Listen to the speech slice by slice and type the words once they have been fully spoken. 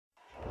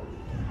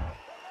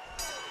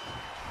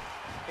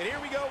And here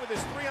we go with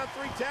this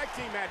 3-on-3 tag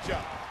team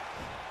matchup.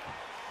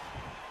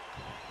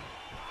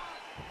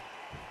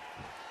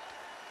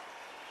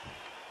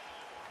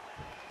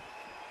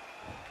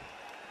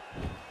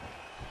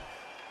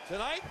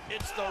 Tonight,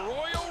 it's the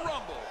Royal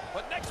Rumble.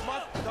 But next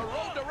month, the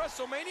road to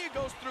WrestleMania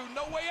goes through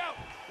No Way Out,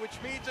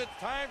 which means it's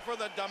time for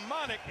the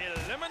demonic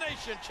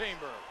Elimination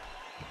Chamber.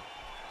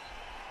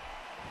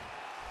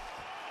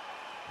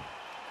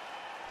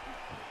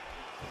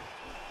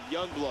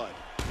 Youngblood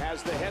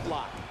has the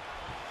headlock.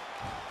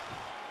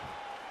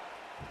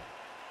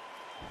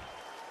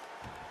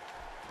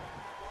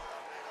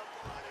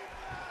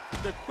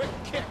 The quick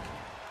kick.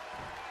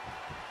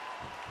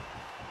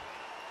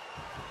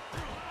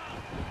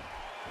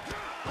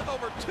 With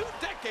over 2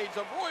 decades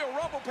of Royal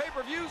Rumble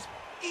pay-per-views,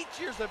 each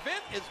year's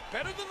event is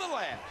better than the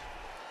last.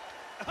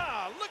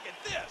 Ah, look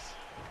at this.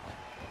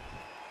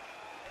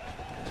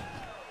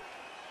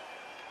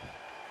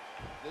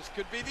 This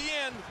could be the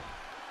end.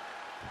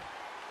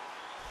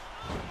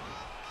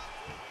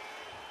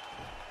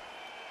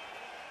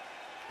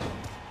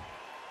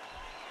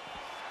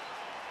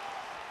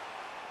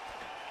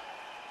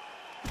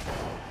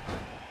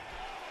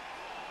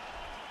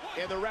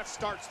 And the ref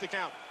starts the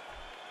count.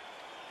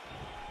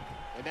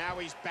 And now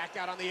he's back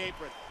out on the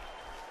apron.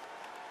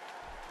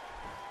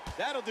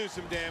 That'll do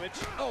some damage.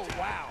 Oh,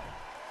 wow.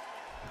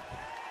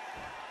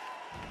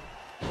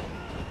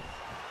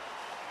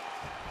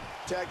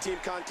 Tag team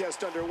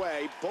contest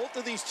underway. Both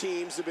of these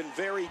teams have been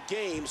very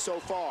game so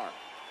far.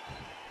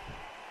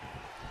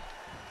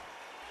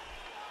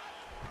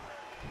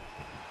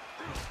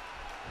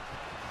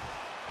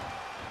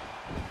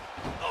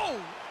 Oh!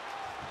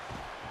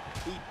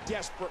 He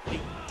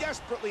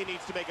desperately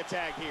needs to make a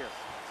tag here.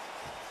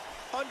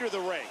 Under the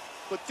ring.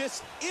 But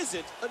this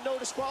isn't a no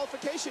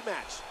disqualification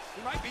match.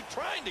 He might be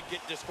trying to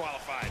get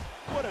disqualified.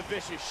 What a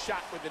vicious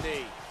shot with the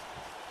knee.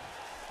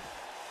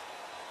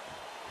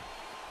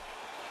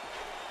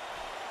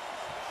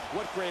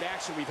 What great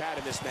action we've had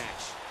in this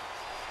match.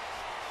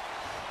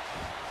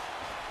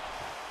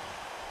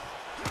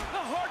 The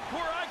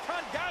hardcore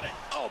icon got it.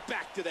 Oh,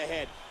 back to the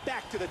head,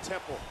 back to the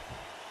temple.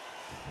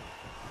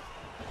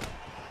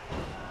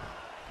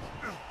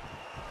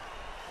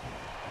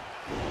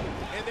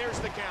 And there's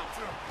the count.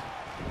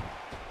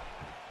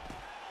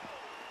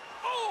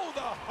 Oh,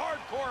 the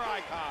hardcore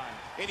icon.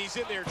 And he's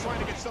in there trying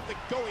to get something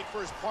going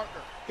for his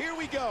partner. Here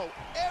we go.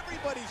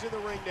 Everybody's in the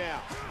ring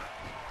now.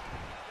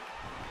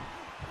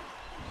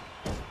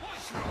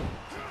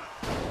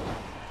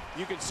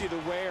 You can see the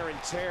wear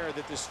and tear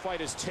that this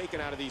fight has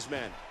taken out of these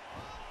men.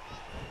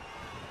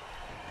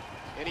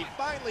 And he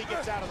finally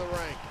gets out of the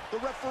ring. The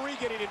referee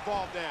getting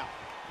involved now.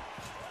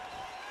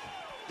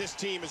 This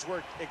team has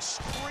worked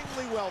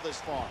extremely well this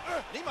far.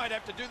 He might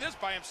have to do this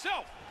by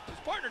himself. His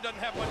partner doesn't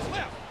have much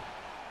left.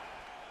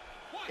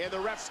 And the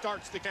ref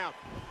starts the count.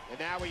 And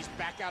now he's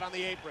back out on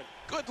the apron.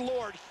 Good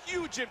Lord,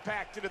 huge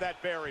impact into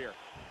that barrier.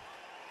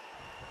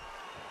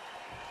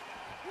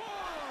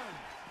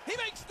 He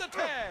makes the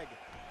tag.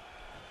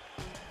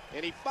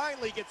 And he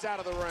finally gets out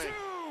of the ring.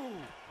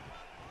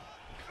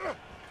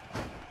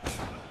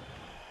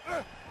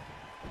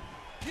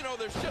 You know,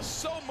 there's just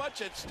so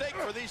much at stake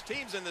for these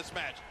teams in this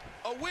match.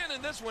 A win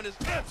in this one is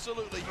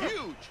absolutely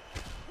huge.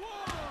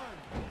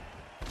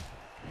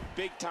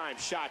 Big time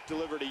shot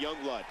delivered to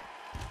Youngblood.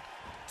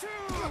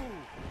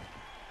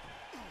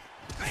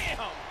 Bam!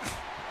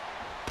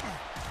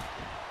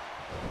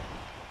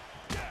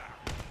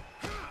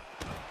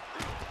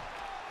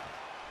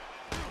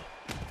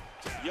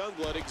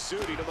 Youngblood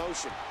exuding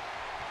emotion.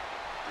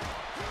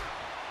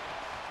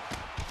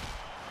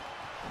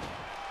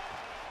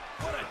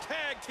 What a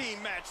tag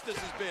team match this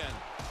has been.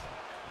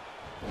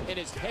 And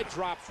his head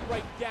drops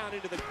right down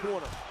into the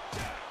corner.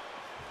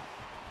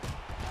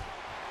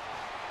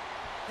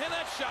 And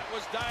that shot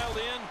was dialed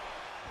in.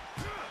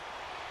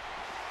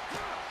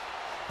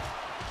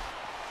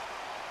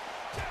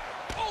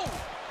 Oh!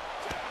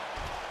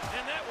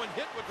 And that one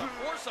hit with the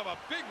force of a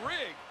big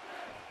rig.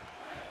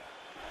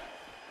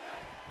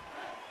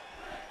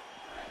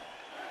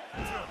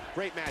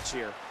 Great match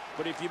here.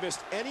 But if you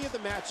missed any of the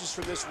matches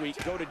from this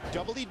week, go to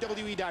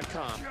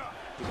WWE.com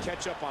to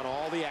catch up on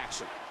all the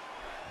action.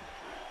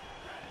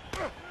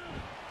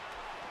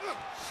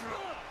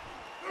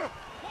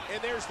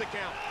 And there's the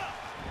count.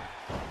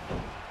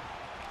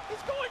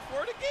 He's going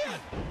for it again.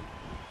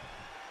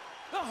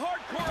 The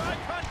hardcore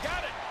icon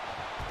got it.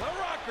 The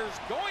Rocker's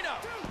going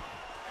up.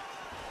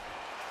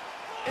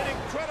 An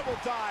incredible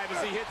dive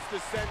as he hits the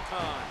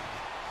senton.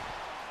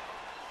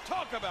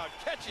 Talk about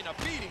catching a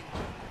beating.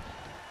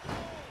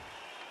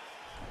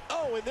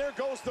 Oh, and there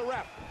goes the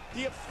ref.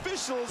 The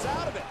official is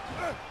out of it.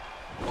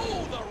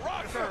 Oh, the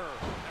Rocker.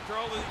 After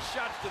all of these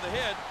shots to the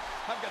head,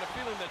 I've got a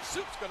feeling that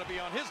Soup's going to be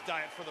on his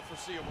diet for the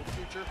foreseeable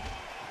future.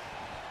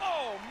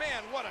 Oh,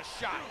 man, what a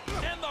shot.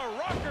 And the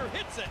Rocker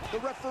hits it. The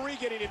referee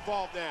getting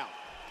involved now.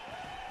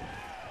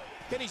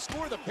 Can he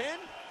score the pin?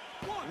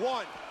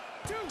 One,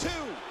 two,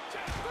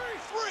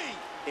 three.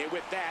 And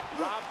with that,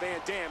 Rob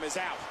Van Dam is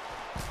out.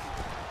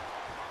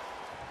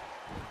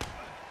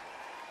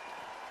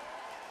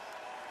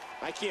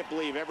 I can't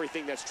believe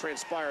everything that's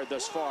transpired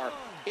thus far.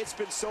 It's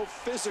been so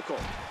physical.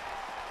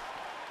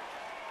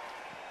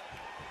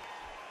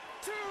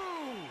 2.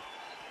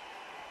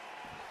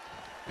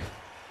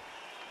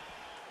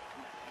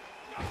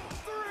 3.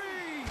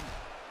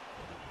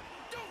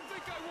 Don't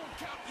think I won't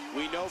count you.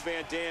 We know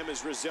Van Dam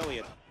is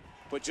resilient,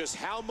 but just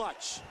how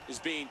much is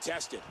being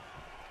tested?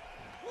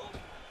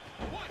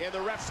 And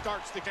the ref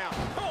starts the count.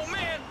 Oh,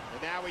 man.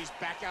 And now he's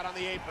back out on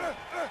the apron.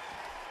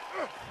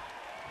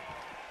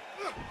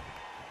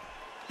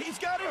 He's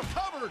got him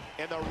covered.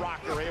 And the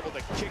Rocker able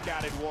to kick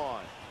out at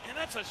 1. And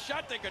that's a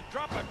shot that could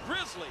drop a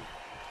Grizzly.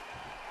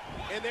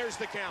 And there's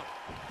the count.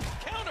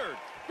 Countered.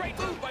 Great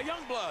move by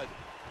Youngblood.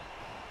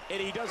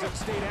 And he doesn't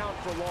stay down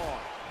for long.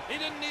 He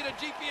didn't need a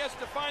GPS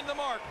to find the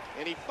mark.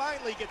 And he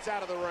finally gets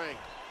out of the ring.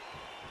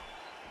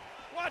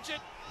 Watch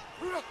it.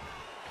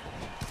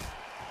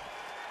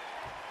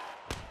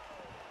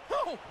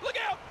 Oh, look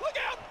out, look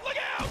out, look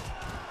out!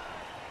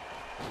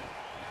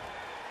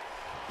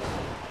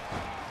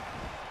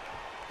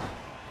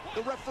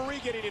 The referee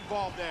getting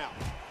involved now.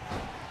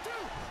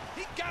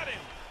 He got him.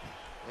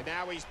 And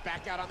now he's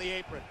back out on the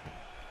apron.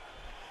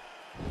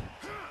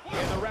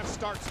 And the ref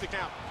starts the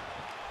count.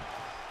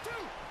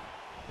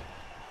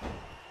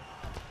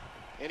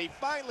 And he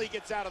finally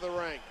gets out of the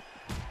ring.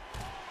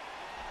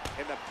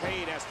 And the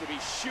pain has to be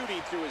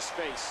shooting through his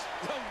face.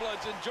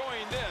 Youngblood's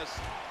enjoying this.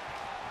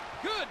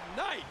 Good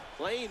night.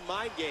 Playing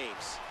mind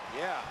games.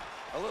 Yeah,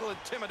 a little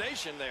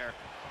intimidation there.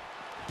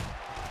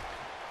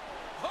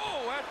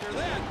 Oh, after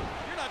that,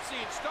 you're not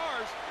seeing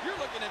stars, you're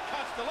looking at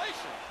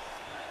constellations.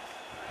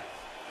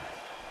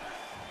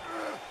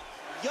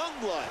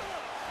 Youngblood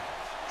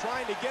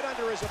trying to get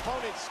under his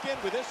opponent's skin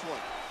with this one.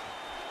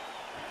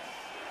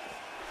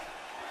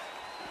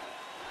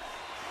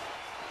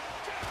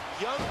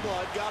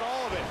 Youngblood got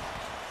all of it.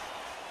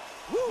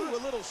 Woo,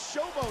 a little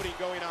showboating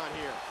going on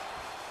here.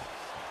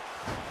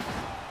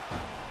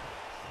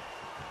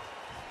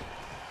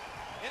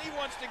 And he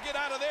wants to get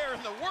out of there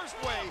in the worst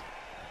way.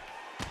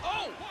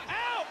 Oh,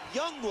 ow!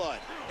 Youngblood.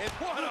 And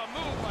what a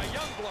move by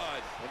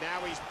Youngblood. And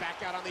now he's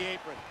back out on the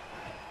apron.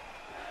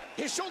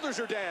 His shoulders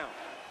are down.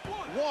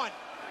 1,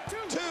 2,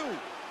 3.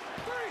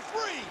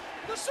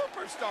 The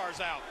superstar's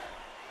out.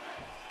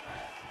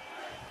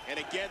 And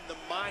again, the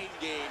mind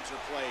games are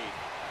played.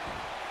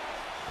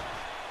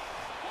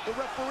 The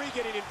referee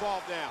getting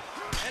involved now.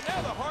 And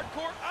now the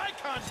hardcore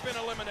icon's been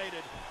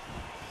eliminated.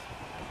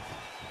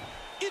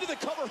 Into the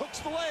cover, hooks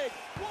the leg.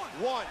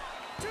 1,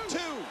 2,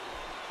 3.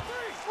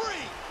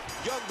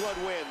 Youngblood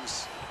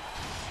wins.